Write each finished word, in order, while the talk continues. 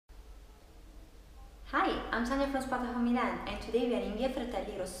Hi, I'm Tania from Spotahome Milan, and today we are in Via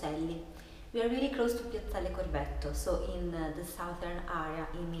Fratelli Rosselli. We are really close to Piazzale Corvetto, so in the southern area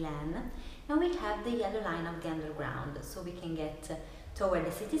in Milan, and we have the yellow line of the underground, so we can get toward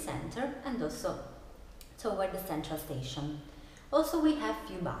the city center and also toward the central station. Also, we have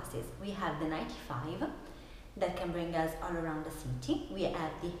few buses. We have the 95 that can bring us all around the city. We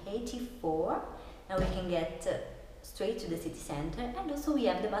have the 84, and we can get straight to the city center, and also we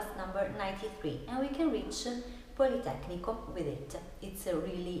have the bus number 93, and we can reach Politecnico with it. It's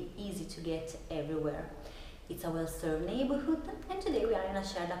really easy to get everywhere. It's a well-served neighborhood, and today we are in a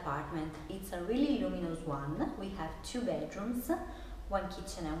shared apartment. It's a really luminous one. We have 2 bedrooms, 1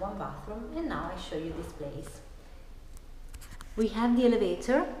 kitchen and 1 bathroom, and now I show you this place. We have the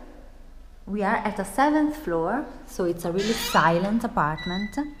elevator. We are at the 7th floor, so it's a really silent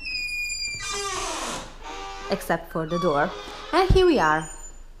apartment, except for the door. And here we are.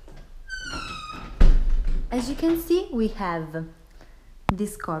 As you can see, we have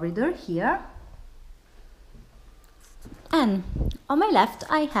this corridor here, and on my left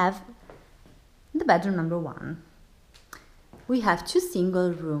I have the bedroom number 1. We have 2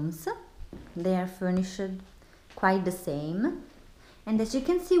 single rooms. They are furnished quite the same, and as you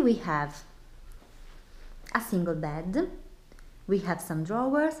can see, we have a single bed. We have some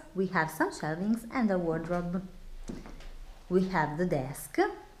drawers, we have some shelvings and a wardrobe. We have the desk.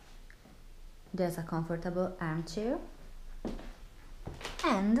 There's a comfortable armchair.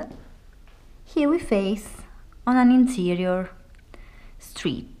 And here we face on an interior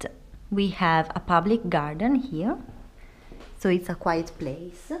street. We have a public garden here, so it's a quiet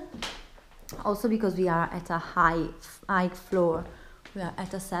place. Also because we are at a high floor. We are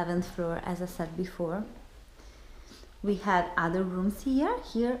at the 7th floor, as I said before. We have other rooms here.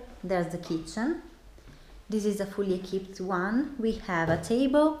 Here there's the kitchen. This is a fully equipped one. We have a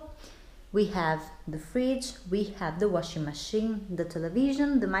table, we have the fridge, we have the washing machine, the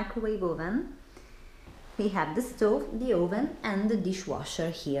television, the microwave oven. We have the stove, the oven and the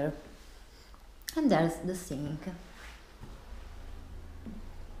dishwasher here. And there's the sink.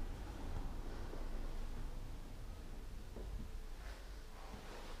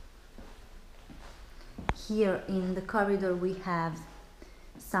 Here in the corridor we have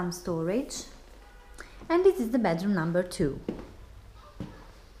some storage, and this is the bedroom number 2.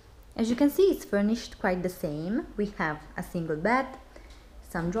 As you can see, it's furnished quite the same. We have a single bed,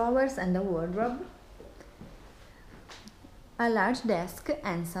 some drawers and a wardrobe, a large desk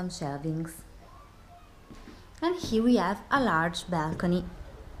and some shelvings. And here we have a large balcony.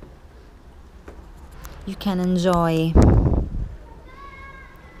 You can enjoy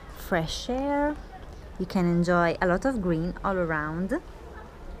fresh air. You can enjoy a lot of green all around.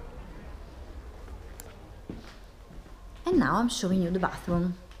 And now I'm showing you the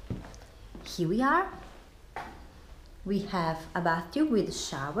bathroom. Here we are. We have a bathtub with a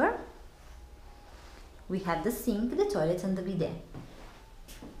shower. We have the sink, the toilet and the bidet.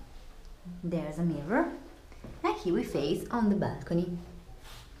 There's a mirror. And here we face on the balcony.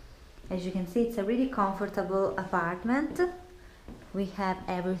 As you can see, it's a really comfortable apartment. We have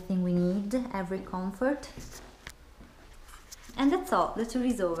everything we need, every comfort. And that's all, the tour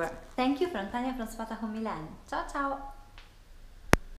is over. Thank you from Tania from Spotahome Milan. Ciao ciao!